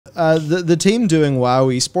the team doing WoW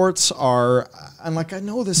esports are, and like I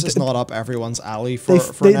know this is not up everyone's alley for an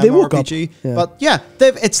MMORPG, yeah. But yeah,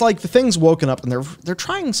 it's like the thing's woken up and they're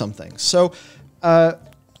trying something. So,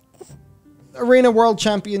 Arena World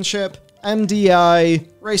Championship, MDI,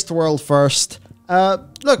 Race to World First. Look,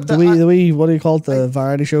 what do you call it? The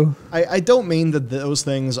variety show? I don't mean that those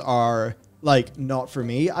things are like not for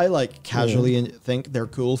me. I like casually think they're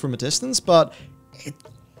cool from a distance, but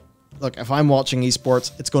look, if I'm watching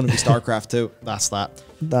esports, it's going to be StarCraft 2. That's that.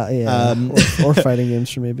 Or fighting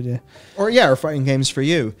games for me, but yeah. Or fighting games for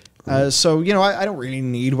you. So, you know, I don't really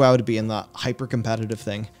need WoW to be in that hyper-competitive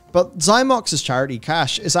thing. But Zymox's charity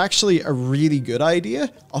cash is actually a really good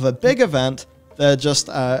idea of a big event that just,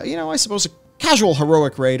 you know, I suppose a casual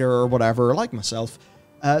heroic raider or whatever, like myself,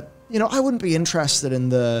 you know, I wouldn't be interested in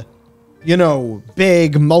the, you know,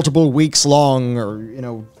 big, multiple weeks long or, you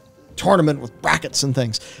know, tournament with brackets and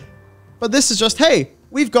things. But this is just, hey,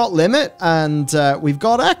 we've got Limit and we've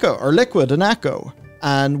got Echo, or Liquid and Echo.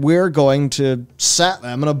 And we're going to set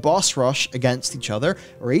them in a boss rush against each other,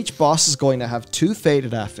 where each boss is going to have 2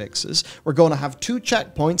 fated affixes. We're going to have 2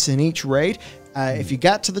 checkpoints in each raid. If you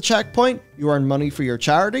get to the checkpoint, you earn money for your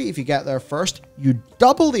charity. If you get there first, you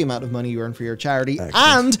double the amount of money you earn for your charity. Excellent.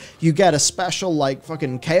 And you get a special, like,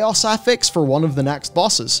 fucking chaos affix for one of the next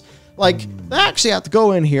bosses. Like, they actually have to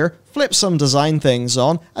go in here, flip some design things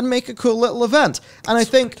on, and make a cool little event. And I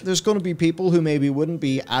think there's going to be people who maybe wouldn't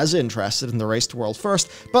be as interested in the Race to World First,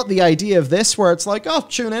 but the idea of this, where it's like, oh,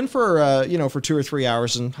 tune in for, you know, for 2 or 3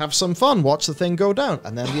 hours and have some fun, watch the thing go down,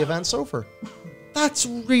 and then the event's over. That's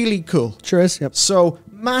really cool. Sure is, yep. So,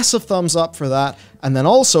 massive thumbs up for that. And then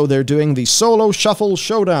also, they're doing the Solo Shuffle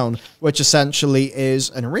Showdown, which essentially is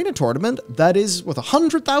an arena tournament that is with a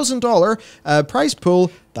 $100,000 prize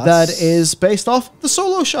pool that is based off the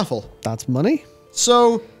Solo Shuffle. That's money.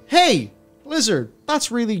 So, hey, Blizzard,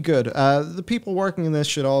 that's really good. The people working in this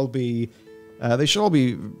should all be... they should all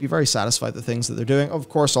be very satisfied with the things that they're doing. Of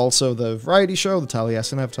course, also the variety show, the Tally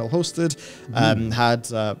SNFTL hosted,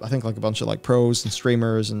 had, I think, like a bunch of like pros and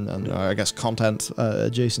streamers and I guess content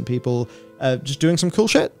adjacent people just doing some cool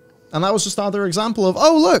shit. And that was just another example of,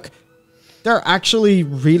 oh, look, they're actually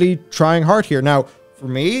really trying hard here. Now, for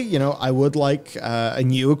me, you know, I would like a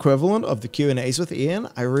new equivalent of the Q&As with Ian.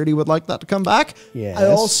 I really would like that to come back. Yes. I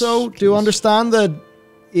also do understand that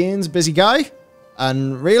Ian's a busy guy.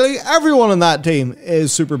 And really, everyone on that team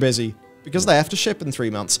is super busy because they have to ship in 3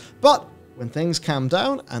 months. But when things calm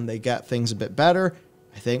down and they get things a bit better,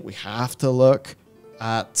 I think we have to look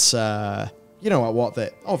at, you know, at what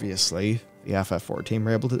obviously the FF14 team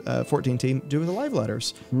were able to, 14 team do with the live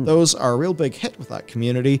letters. Those are a real big hit with that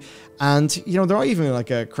community. And, you know, they're not even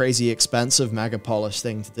like a crazy expensive mega polished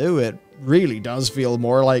thing to do. It really does feel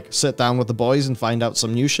more like sit down with the boys and find out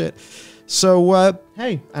some new shit. So,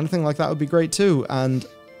 hey, anything like that would be great too. And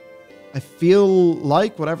I feel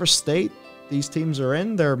like whatever state these teams are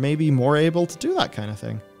in, they're maybe more able to do that kind of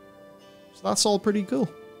thing. So that's all pretty cool.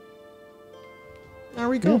 There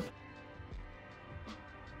we go. Yeah.